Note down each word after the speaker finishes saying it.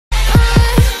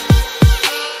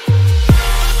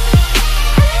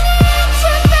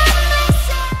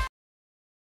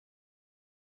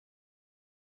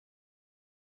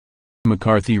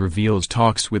McCarthy reveals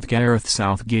talks with Gareth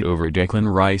Southgate over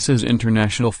Declan Rice's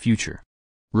international future.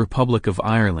 Republic of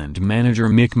Ireland manager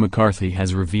Mick McCarthy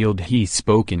has revealed he's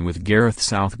spoken with Gareth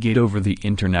Southgate over the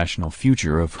international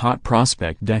future of hot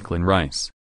prospect Declan Rice.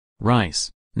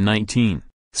 Rice, 19,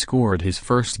 scored his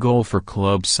first goal for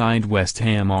club side West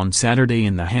Ham on Saturday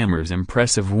in the Hammers'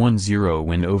 impressive 1-0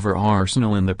 win over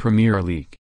Arsenal in the Premier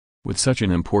League. With such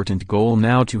an important goal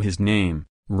now to his name,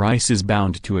 Rice is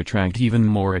bound to attract even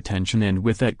more attention, and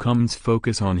with that comes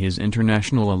focus on his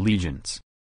international allegiance.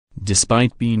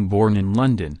 Despite being born in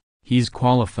London, he's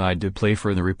qualified to play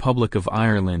for the Republic of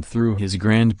Ireland through his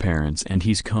grandparents, and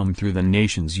he's come through the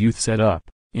nation's youth setup,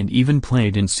 and even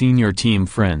played in senior team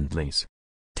friendlies.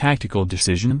 Tactical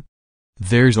decision?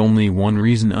 There's only one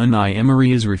reason Unai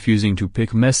Emery is refusing to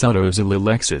pick Mesut Ozil.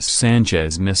 Alexis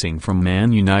Sanchez missing from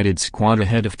Man United squad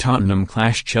ahead of Tottenham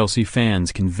clash. Chelsea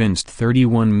fans convinced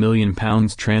 £31 million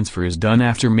transfer is done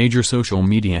after major social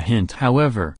media hint.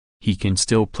 However, he can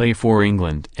still play for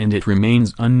England, and it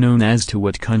remains unknown as to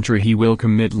what country he will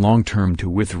commit long-term to,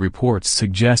 with reports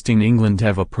suggesting England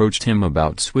have approached him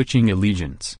about switching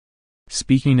allegiance.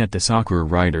 Speaking at the Soccer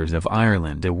Writers of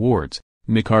Ireland Awards,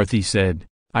 McCarthy said,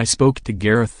 "I spoke to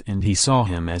Gareth and he saw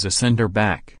him as a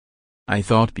centre-back. I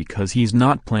thought because he's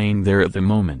not playing there at the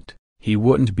moment, he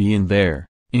wouldn't be in their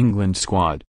England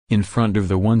squad, in front of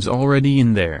the ones already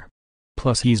in there.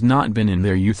 Plus he's not been in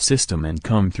their youth system and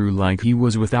come through like he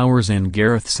was with ours, and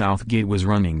Gareth Southgate was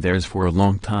running theirs for a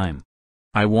long time.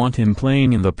 I want him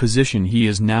playing in the position he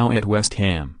is now at West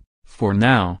Ham, for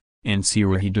now, and see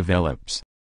where he develops."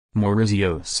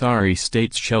 Maurizio Sarri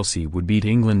states Chelsea would beat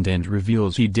England and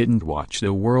reveals he didn't watch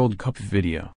the World Cup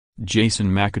video. Jason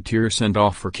McAteer sent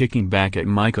off for kicking back at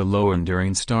Michael Owen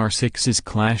during Star Six's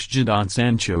clash. Jadon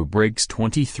Sancho breaks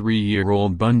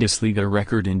 23-year-old Bundesliga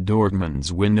record in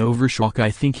Dortmund's win over Schalke.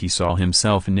 "I think he saw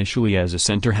himself initially as a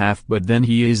centre-half, but then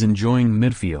he is enjoying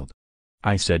midfield.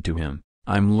 I said to him,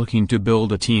 I'm looking to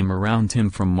build a team around him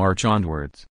from March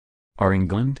onwards. Are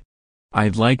England?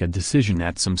 I'd like a decision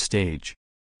at some stage.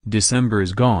 December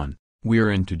is gone, we're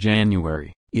into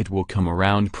January, it will come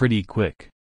around pretty quick.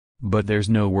 But there's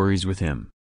no worries with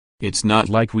him. It's not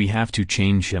like we have to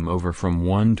change him over from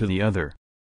one to the other."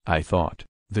 I thought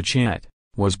the chat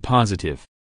was positive.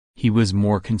 He was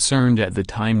more concerned at the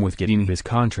time with getting his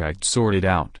contract sorted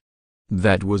out.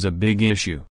 That was a big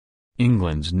issue.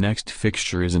 England's next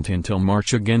fixture isn't until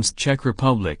March against Czech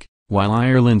Republic, while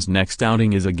Ireland's next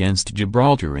outing is against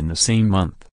Gibraltar in the same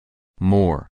month.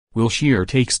 More: Wilshere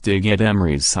takes dig at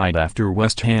Emery's side after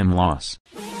West Ham loss.